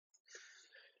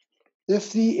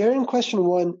If the air in question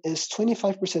 1 is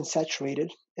 25%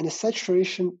 saturated and the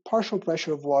saturation partial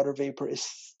pressure of water vapor is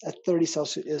at 30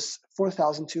 Celsius is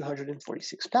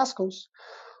 4,246 pascals,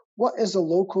 what is the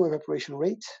local evaporation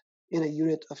rate in a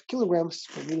unit of kilograms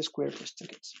per meter squared per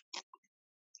second?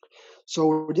 So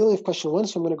we're dealing with question 1,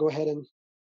 so I'm going to go ahead and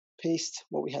paste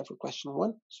what we have for question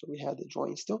 1. So we have the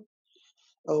drawing still.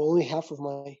 Oh, only half of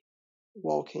my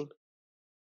wall came.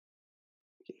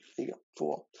 Okay, there you go, full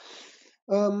wall.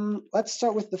 Let's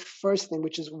start with the first thing,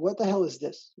 which is what the hell is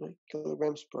this? Right?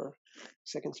 Kilograms per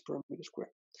seconds per meter square.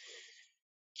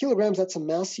 Kilograms, that's a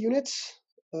mass unit.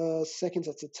 Seconds,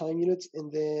 that's a time unit, and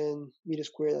then meter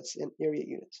square, that's an area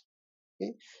unit.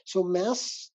 Okay, so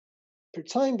mass per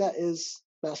time, that is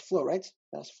mass flow, right?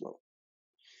 Mass flow,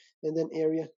 and then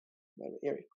area,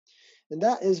 and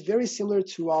that is very similar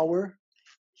to our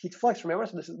heat flux. Remember,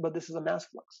 so this is a mass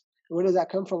flux. Where does that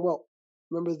come from? Well,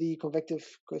 remember the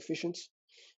convective coefficients.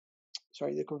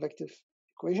 Sorry, the convective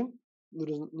equation,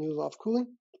 Newton's law of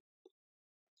cooling.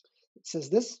 It says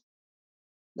this.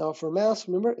 Now for mass,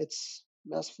 remember, it's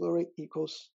mass flow rate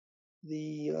equals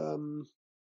the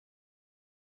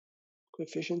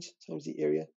coefficient times the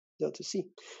area delta C.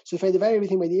 So if I divide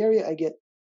everything by the area, I get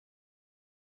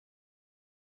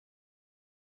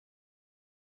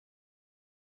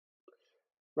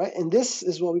right, and this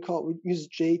is what we use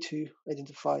J to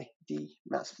identify the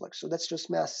mass flux. So that's just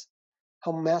mass,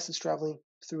 how mass is traveling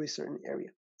through a certain area.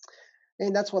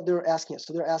 And that's what they're asking us.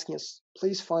 So they're asking us,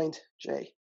 please find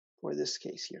J for this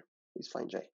case here. Please find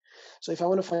J. So if I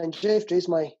want to find J, if J is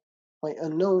my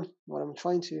unknown, what I'm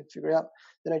trying to figure out,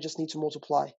 then I just need to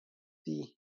multiply the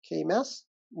K mass,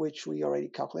 which we already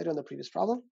calculated on the previous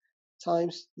problem,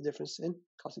 times the difference in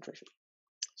concentration.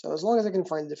 So as long as I can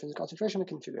find the difference in concentration, I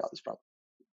can figure out this problem.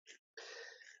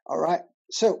 All right.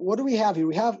 So what do we have here?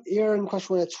 We have air in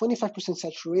question 1 at 25%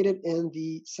 saturated and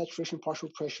the saturation partial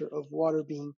pressure of water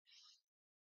being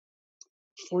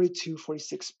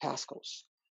 46 pascals.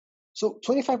 So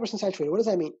 25% saturated, what does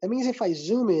that mean? That means if I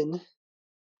zoom in,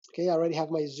 okay, I already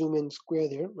have my zoom in square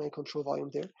there, my control volume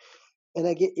there, and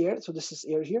I get air, so this is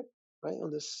air here, right,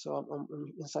 on this,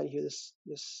 inside here, this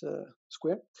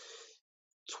square.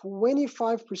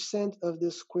 25% of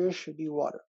this square should be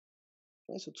water.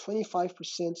 Okay, so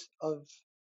 25% of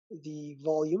the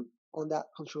volume on that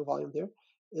control volume there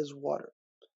is water.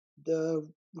 The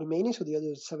remaining, so the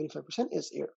other 75%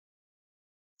 is air.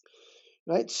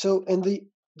 Right? So, and the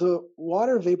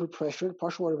water vapor pressure,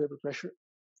 partial water vapor pressure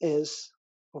is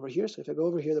over here. So if I go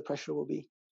over here, the pressure will be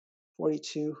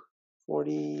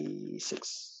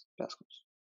 46 pascals.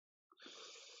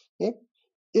 Okay?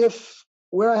 If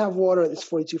where I have water is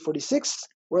 46,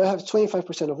 where I have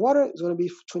 25% of water, it's going to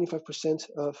be 25%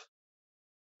 of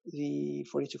the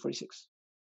 46.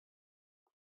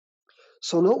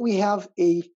 So note we have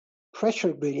a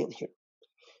pressure gradient here.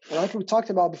 And like we talked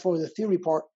about before in the theory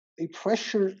part, a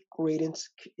pressure gradient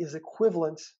is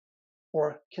equivalent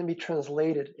or can be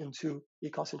translated into a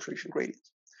concentration gradient,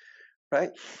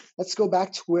 right? Let's go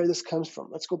back to where this comes from.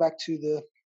 Let's go back to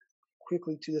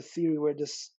quickly to the theory where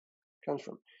this comes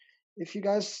from. If you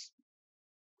guys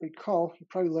recall, you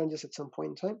probably learned this at some point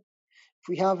in time. If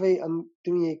we have I'm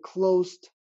doing a closed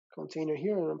container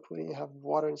here, and I have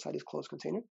water inside this closed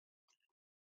container.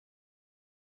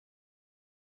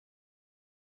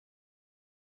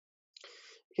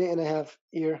 Okay, and I have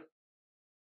air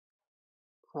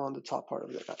on the top part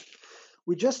of that.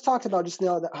 We just talked about just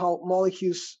now that how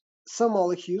molecules, some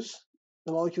molecules,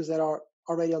 the molecules that are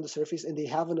already on the surface and they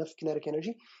have enough kinetic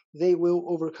energy, they will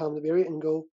overcome the barrier and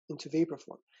go into vapor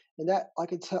form. And that,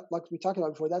 like we talked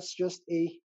about before, that's just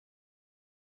a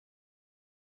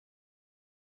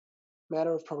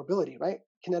matter of probability, right?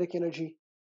 Kinetic energy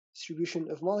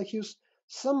distribution of molecules.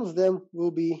 Some of them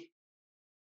will be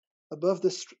above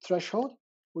this threshold,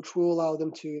 which will allow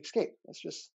them to escape. That's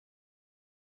just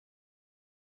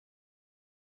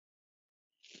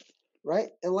right.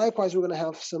 And likewise, we're going to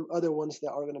have some other ones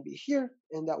that are going to be here,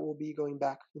 and that will be going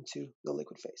back into the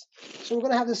liquid phase. So we're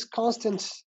going to have this constant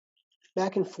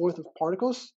back and forth of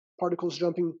particles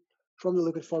jumping from the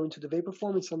liquid form into the vapor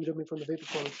form, and some jumping from the vapor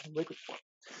form into the liquid form.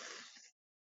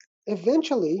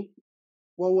 Eventually,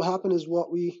 what will happen is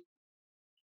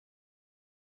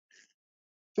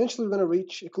eventually we're going to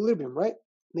reach equilibrium, right?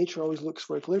 Nature always looks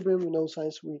for equilibrium. We know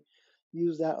science, we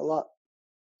use that a lot.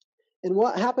 And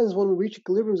what happens when we reach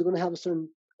equilibrium is we're going to have a certain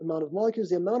amount of molecules.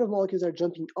 The amount of molecules that are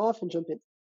jumping off and jumping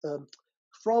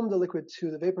from the liquid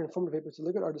to the vapor and from the vapor to the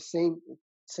liquid are the same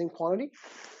quantity.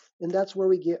 And that's where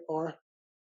we get our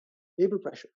vapor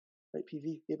pressure, right?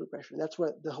 PV, vapor pressure. And that's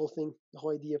where the whole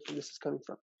idea for this is coming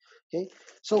from. Okay,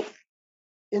 so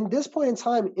in this point in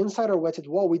time, inside our wetted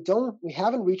wall, we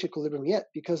haven't reached equilibrium yet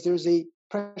because there's a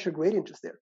pressure gradient just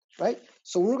there, right?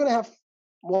 So we're going to have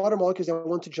water molecules that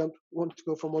want to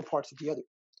go from one part to the other.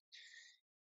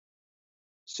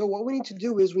 So what we need to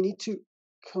do is we need to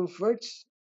convert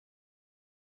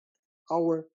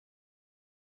our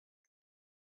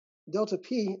delta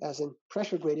P as in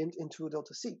pressure gradient into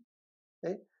delta C,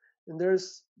 okay? And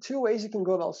there's two ways you can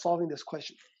go about solving this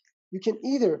question. You can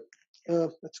either,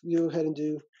 let's go ahead and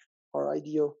do our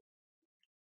ideal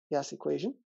gas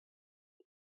equation.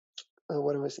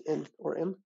 What am I saying, N or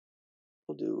M?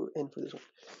 We'll do N for this one.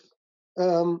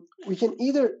 We can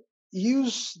either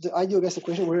use the ideal gas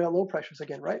equation. We're at low pressures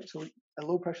again, right? So at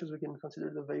low pressures, we can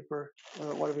consider the vapor,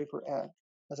 water vapor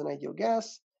as an ideal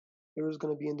gas. It is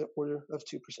going to be in the order of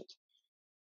 2%.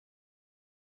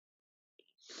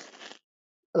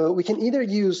 We can either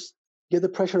get the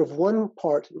pressure of one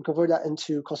part and convert that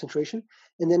into concentration,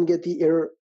 and then get the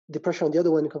pressure on the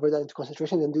other one and convert that into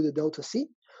concentration and do the delta C.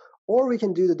 Or we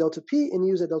can do the delta P and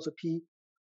use the delta P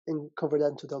and convert that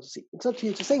into delta C. It's up to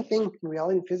you. It's the same thing in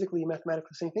reality, physically, mathematically,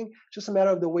 the same thing. It's just a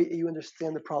matter of the way you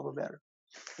understand the problem better.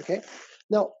 Okay?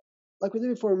 Now, like we did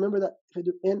before, remember that if I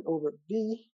do N over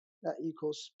V, that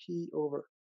equals P over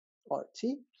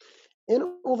RT.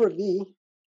 N over V,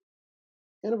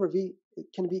 it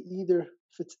can be either,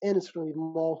 if it's N, it's going to be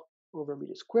mole over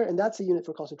meter squared, and that's a unit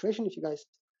for concentration if you guys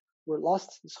were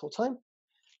lost this whole time.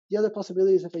 The other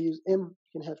possibility is if I use M,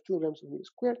 you can have kilograms of meter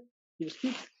squared, meters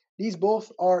cubed. These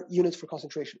both are units for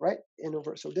concentration, right? N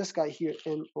over, so this guy here,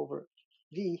 N over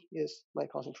V, is my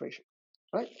concentration,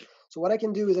 right? So what I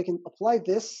can do is I can apply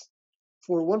this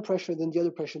for one pressure, then the other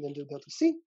pressure, then do delta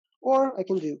C, or I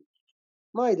can do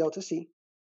my delta C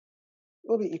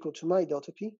will be equal to my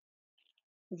delta P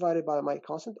divided by my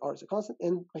constant, R is a constant,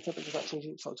 and my temperature is not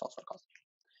changing, so it's also a constant.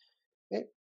 Okay?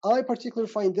 I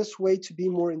particularly find this way to be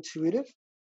more intuitive,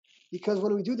 because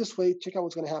when we do this way, check out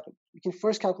what's going to happen. We can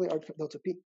first calculate our delta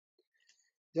P.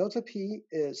 Delta P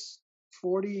is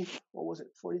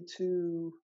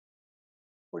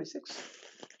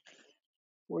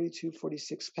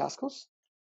 4246 pascals.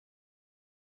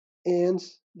 And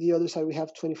the other side, we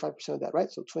have 25% of that,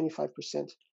 right? So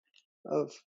 25%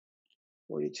 of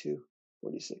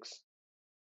 4246.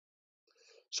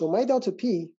 So my delta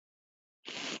P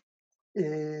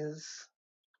is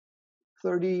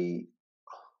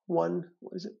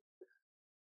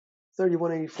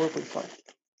 3184.5.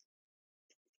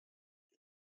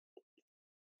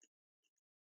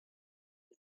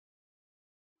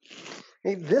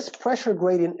 Okay, this pressure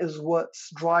gradient is what's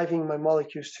driving my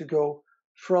molecules to go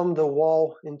from the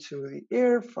wall into the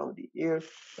air, from the air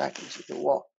back into the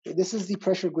wall. Okay, this is the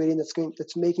pressure gradient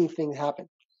that's making things happen.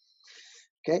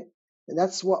 Okay, and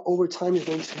that's what over time is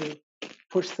going to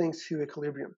push things to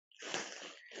equilibrium.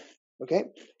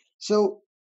 Okay, so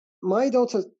my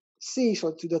delta C, so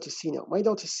let's do delta C now. My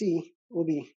delta C will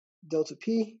be delta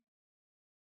P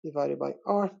divided by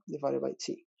R divided by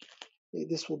T. Okay,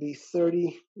 this will be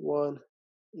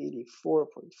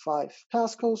 3184.5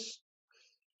 pascals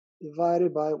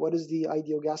divided by, what is the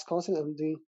ideal gas constant? I'm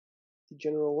doing the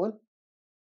general one.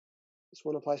 This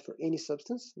one applies for any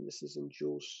substance, and this is in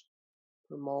joules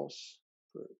per moles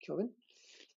per Kelvin.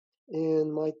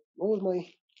 And what was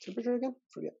my temperature again?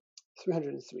 Forget.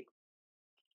 303.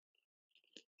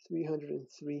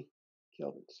 303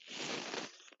 kelvins.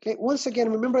 Okay, once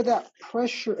again, remember that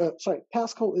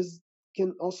Pascal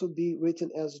can also be written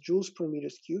as joules per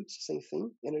meters cubed. It's the same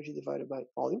thing, energy divided by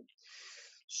volume.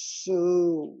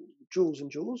 So joules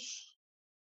and joules,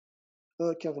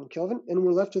 Kelvin, and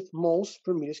we're left with moles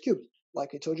per meters cubed.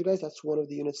 Like I told you guys, that's one of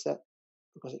the units that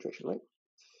for concentration, right?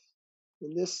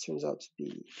 And this turns out to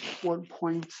be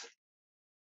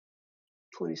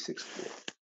 1.264.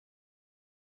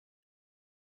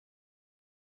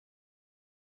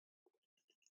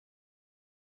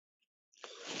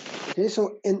 Okay,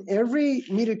 so in every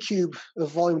meter cube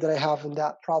of volume that I have in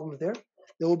that problem there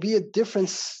will be a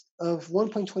difference of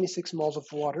 1.26 moles of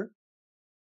water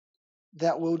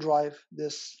that will drive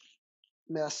this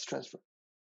mass transfer,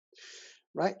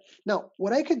 right? Now,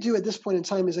 what I could do at this point in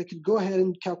time is I could go ahead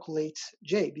and calculate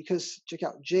J, because check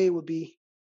out, J would be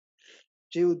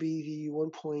the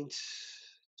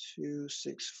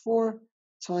 1.264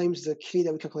 times the K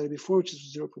that we calculated before, which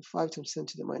is 0.5 times 10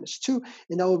 to the minus 2,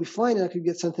 and that would be fine, and I could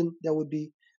get something that would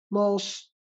be moles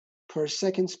per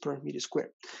seconds per meter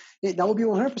squared. Okay, that would be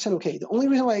 100% okay. The only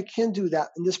reason why I can't do that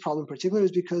in this problem in particular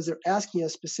is because they're asking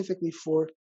us specifically for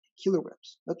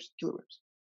kilograms,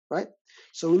 right?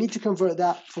 So we need to convert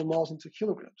that from moles into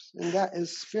kilograms, and that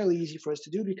is fairly easy for us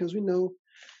to do because we know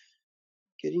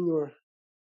getting your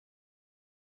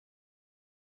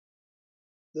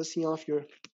dusting off your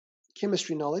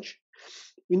chemistry knowledge.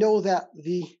 We know that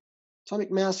the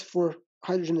atomic mass for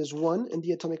hydrogen is 1 and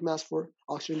the atomic mass for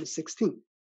oxygen is 16,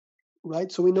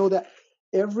 right? So we know that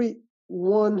every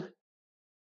one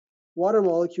water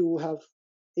molecule will have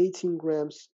 18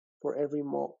 grams for every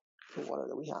mole of water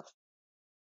that we have.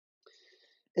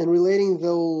 And relating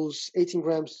those 18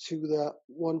 grams to the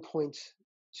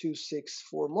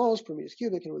 1.264 moles per meters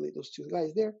cubic, I can relate those two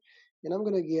guys there. And I'm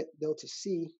going to get delta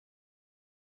C.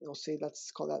 I'll say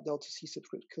let's call that delta C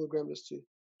subscript kilogram just to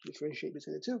differentiate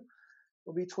between the two.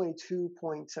 Will be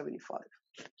 22.75.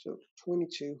 So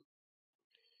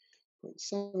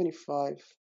 22.75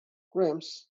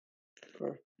 grams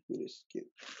per meters cubed.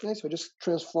 Okay, so I just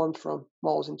transformed from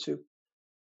moles into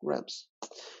grams.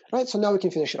 All right, so now we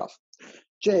can finish it off.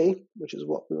 J, which is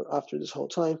what we were after this whole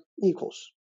time,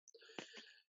 equals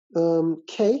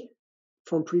K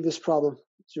from previous problem,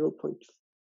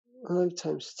 0.5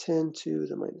 times 10 to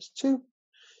the minus 2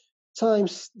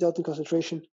 times delta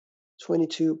concentration,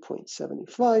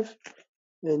 22.75.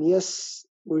 And yes,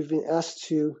 we've been asked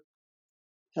to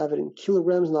have it in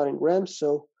kilograms, not in grams,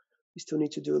 so we still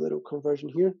need to do a little conversion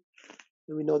here.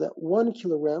 And we know that 1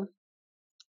 kilogram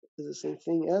is the same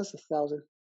thing as 1,000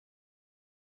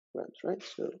 grams, right?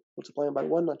 So multiplying by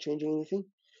 1, not changing anything.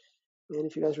 And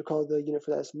if you guys recall, the unit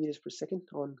for that is meters per second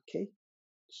on K.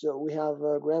 So we have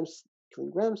grams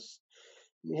killing grams.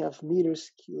 We have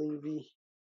meters killing V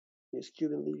meters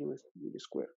cubed and leaving with meters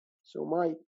squared. So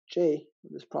my J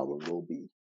in this problem will be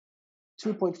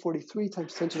 2.43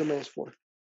 times 10 to the minus 4.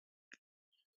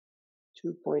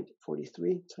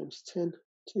 2.43 times 10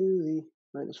 to the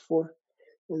minus 4.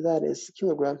 And that is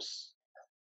kilograms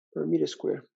per meter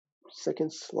square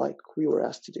seconds, like we were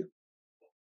asked to do.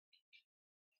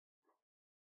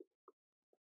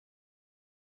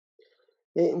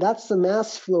 And that's the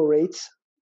mass flow rate.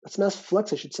 That's mass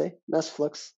flux, I should say. Mass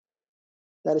flux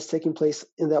that is taking place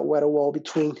in that wetter wall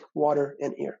between water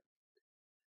and air.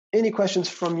 Any questions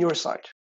from your side?